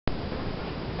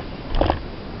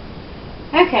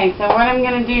Okay, so what I'm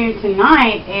going to do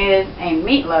tonight is a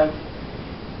meatloaf.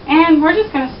 And we're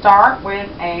just going to start with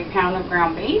a pound of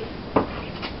ground beef.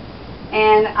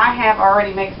 And I have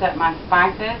already mixed up my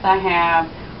spices. I have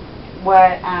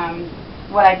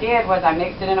what I did was I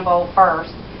mixed it in a bowl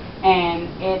first. And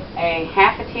it's a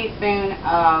half a teaspoon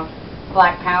of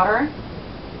black powder.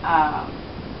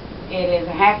 It is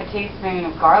a half a teaspoon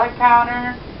of garlic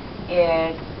powder.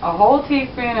 It's a whole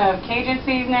teaspoon of Cajun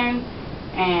seasoning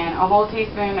and a whole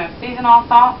teaspoon of seasonal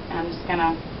salt. And I'm just going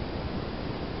to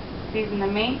season the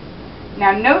meat.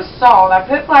 Now, no salt. I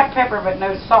put black pepper, but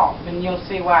no salt, and you'll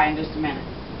see why in just a minute.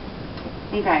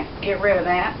 Okay, get rid of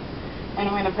that. And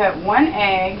I'm going to put 1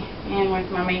 egg in with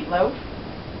my meatloaf.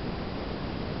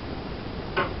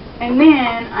 And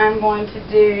then I'm going to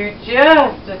do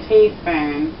just a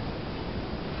teaspoon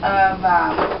of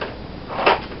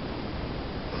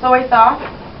soy sauce.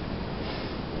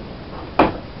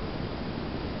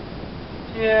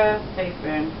 Just a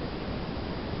teaspoon.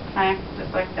 Okay,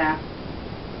 just like that.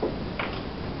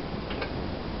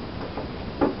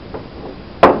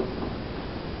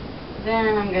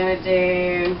 Then I'm going to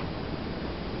do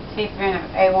a teaspoon of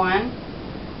A1.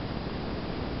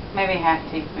 Maybe a half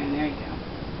teaspoon, there you go.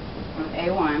 Of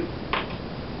A1.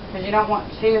 Because you don't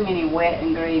want too many wet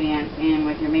ingredients in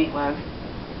with your meatloaf.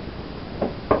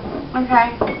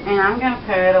 Okay, and I'm going to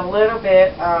put a little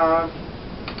bit of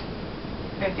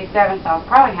 57 sauce,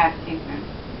 probably half a teaspoon.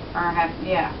 Or half,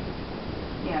 yeah,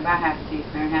 about half a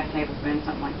teaspoon, half a tablespoon,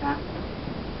 something like that.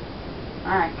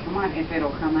 Alright, come on, if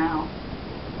it'll come out.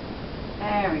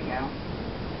 There we go.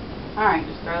 Alright,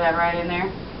 just throw that right in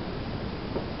there.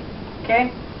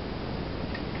 Okay.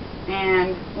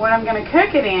 And what I'm going to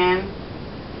cook it in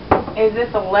is this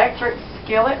electric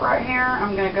skillet right here.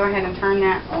 I'm going to go ahead and turn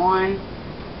that on.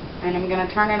 And I'm going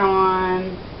to turn it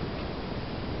on.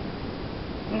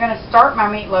 I'm going to start my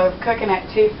meatloaf cooking at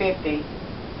 250.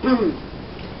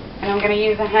 And I'm going to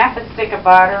use a half a stick of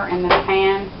butter in this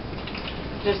pan.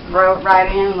 Just throw it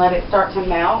right in and let it start to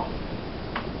melt.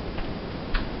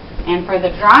 And for the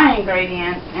dry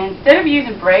ingredients, instead of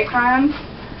using breadcrumbs,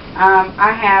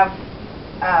 I have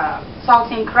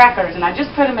saltine crackers, and I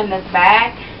just put them in this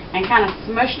bag and kind of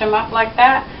smushed them up like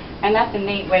that. And that's a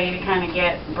neat way to kind of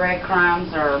get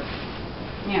breadcrumbs or,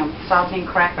 you know, saltine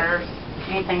crackers,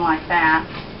 anything like that,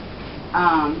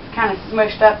 kind of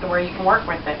smushed up to where you can work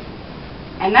with it.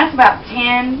 And that's about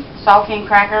 10 saltine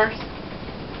crackers,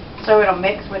 so it'll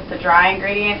mix with the dry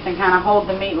ingredients and kind of hold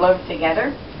the meatloaf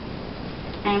together.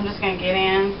 And I'm just going to get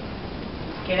in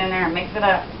there and mix it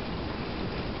up.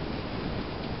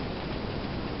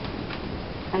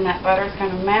 And that butter's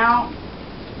going to melt.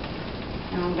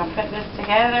 And I'm going to put this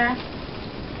together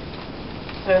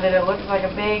so that it looks like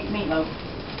a big meatloaf.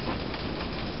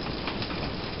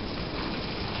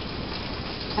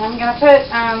 And I'm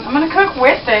going to cook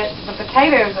with it the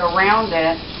potatoes around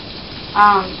it,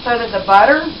 so that the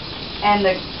butter and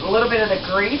a little bit of the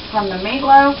grease from the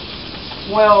meatloaf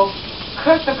will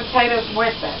cook the potatoes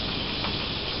with it.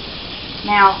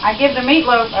 Now, I give the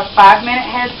meatloaf a 5-minute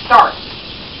head start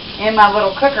in my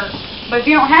little cooker. But if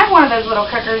you don't have one of those little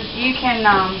cookers, you can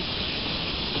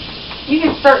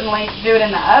certainly do it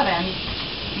in the oven.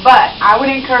 But I would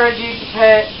encourage you to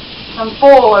put some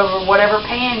foil over whatever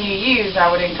pan you use.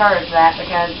 I would encourage that,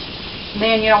 because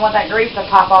then you don't want that grease to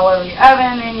pop all over your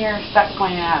oven and you're stuck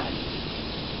cleaning the oven.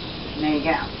 And there you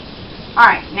go.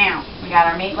 Alright, now we got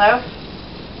our meatloaf.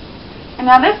 And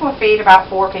now this will feed about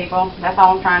 4 people. That's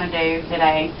all I'm trying to do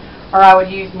today. Or I would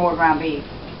use more ground beef.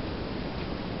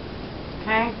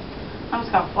 Okay. I'm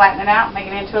just going to flatten it out, make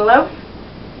it into a loaf.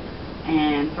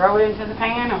 And throw it into the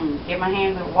pan and give my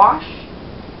hands a wash.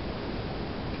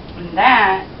 And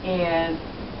that is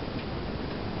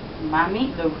my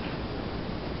meatloaf.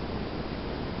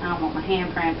 I don't want my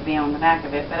handprint to be on the back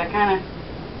of it, but I kind of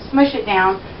smush it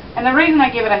down. And the reason I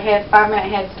give it a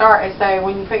 5-minute head start is so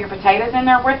when you put your potatoes in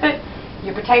there with it,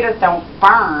 your potatoes don't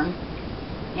burn,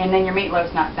 and then your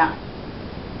meatloaf's not done.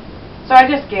 So I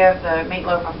just give the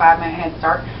meatloaf a 5-minute head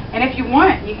start. And if you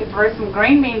want, you could throw some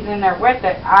green beans in there with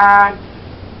it.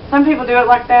 Some people do it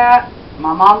like that.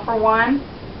 My mom, for one,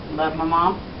 love my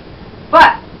mom.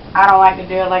 But I don't like to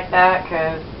do it like that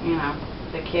because, you know,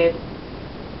 the kids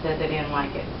said they didn't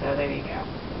like it. So there you go.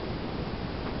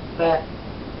 But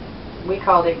we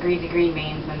called it greasy green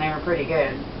beans, and they were pretty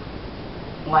good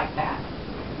like that.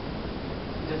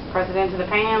 Just press it into the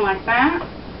pan like that,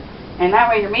 and that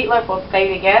way your meatloaf will stay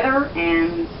together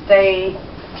and stay,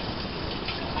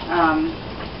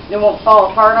 it won't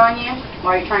fall apart on you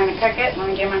while you're trying to cook it. Let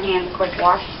me give my hands a quick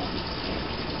wash.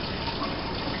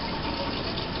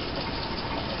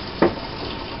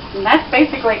 And that's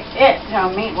basically it to a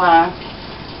meatloaf.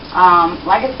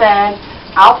 Like I said,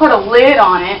 I'll put a lid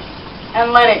on it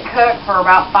and let it cook for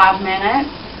about 5 minutes.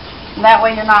 That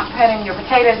way you're not putting your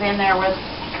potatoes in there with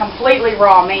completely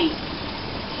raw meat.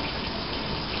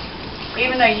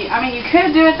 Even though you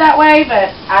could do it that way,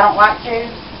 but I don't like to.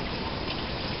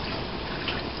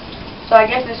 So I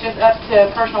guess it's just up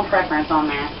to personal preference on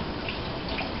that.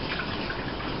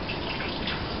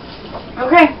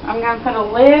 Okay, I'm going to put a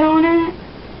lid on it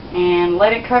and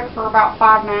let it cook for about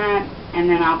 5 minutes, and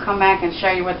then I'll come back and show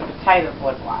you what the potatoes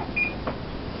look like.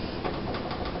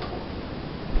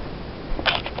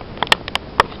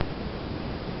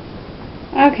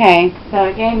 Okay, so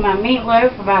I gave my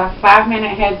meatloaf about a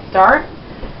 5-minute head start.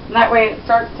 That way it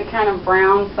starts to kind of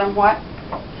brown somewhat.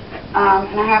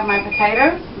 And I have my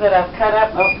potatoes that I've cut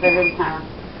up. Oh, there goes the timer.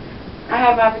 I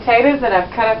have my potatoes that I've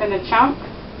cut up into chunks.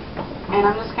 And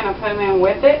I'm just going to put them in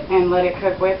with it and let it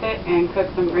cook with it and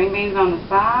cook some green beans on the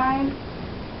side.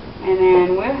 And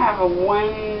then we'll have a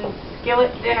 1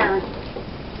 skillet dinner.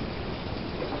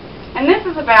 And this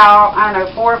is about, I don't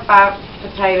know, 4 or 5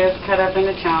 potatoes cut up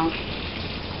into chunks.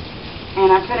 And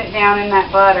I put it down in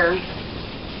that butter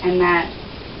and that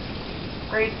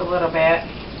grease a little bit.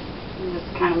 And just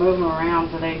kind of move them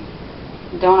around so they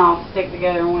don't all stick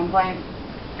together in one place.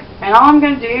 And all I'm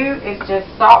going to do is just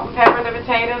salt and pepper the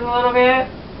potatoes a little bit.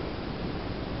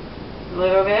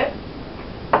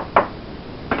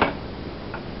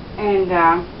 And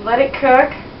let it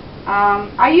cook.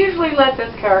 I usually let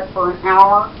this cook for an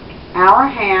hour, hour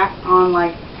and a half on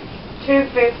like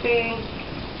 250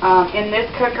 in this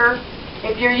cooker.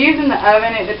 If you're using the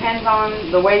oven, it depends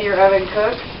on the way your oven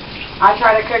cooks. I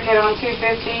try to cook it on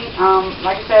 250,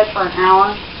 like I said, for an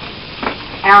hour,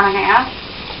 hour and a half.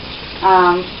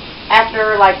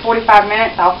 After like 45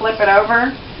 minutes, I'll flip it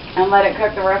over and let it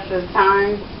cook the rest of the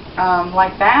time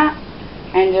like that.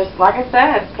 And just, like I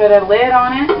said, put a lid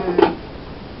on it, and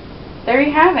there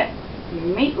you have it,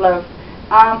 meatloaf.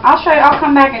 I'll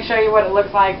come back and show you what it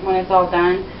looks like when it's all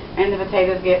done and the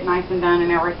potatoes get nice and done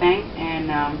and everything. And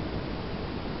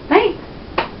thanks.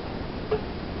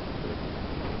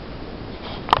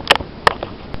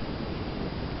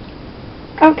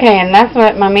 Okay, and that's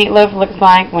what my meatloaf looks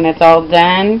like when it's all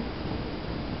done.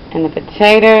 And the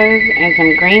potatoes and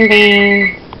some green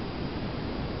beans.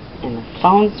 And the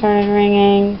phone started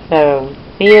ringing. So,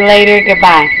 see you later.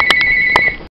 Goodbye.